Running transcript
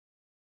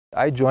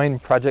I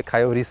joined Project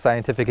Coyote's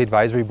Scientific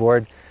Advisory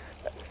Board.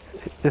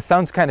 This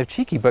sounds kind of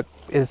cheeky, but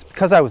it's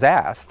because I was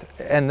asked.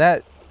 And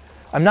that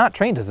I'm not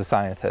trained as a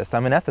scientist.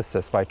 I'm an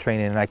ethicist by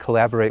training, and I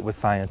collaborate with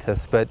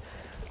scientists. But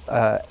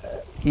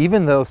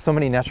even though so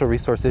many natural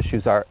resource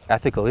issues are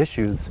ethical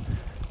issues,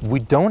 we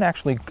don't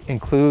actually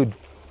include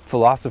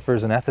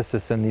philosophers and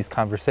ethicists in these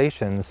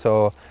conversations.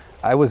 So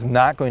I was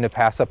not going to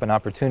pass up an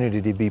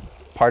opportunity to be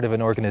part of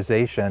an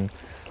organization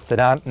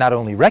that not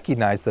only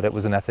recognized that it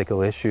was an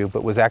ethical issue,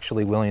 but was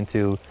actually willing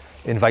to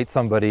invite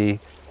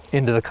somebody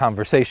into the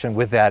conversation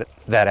with that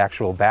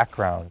actual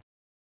background.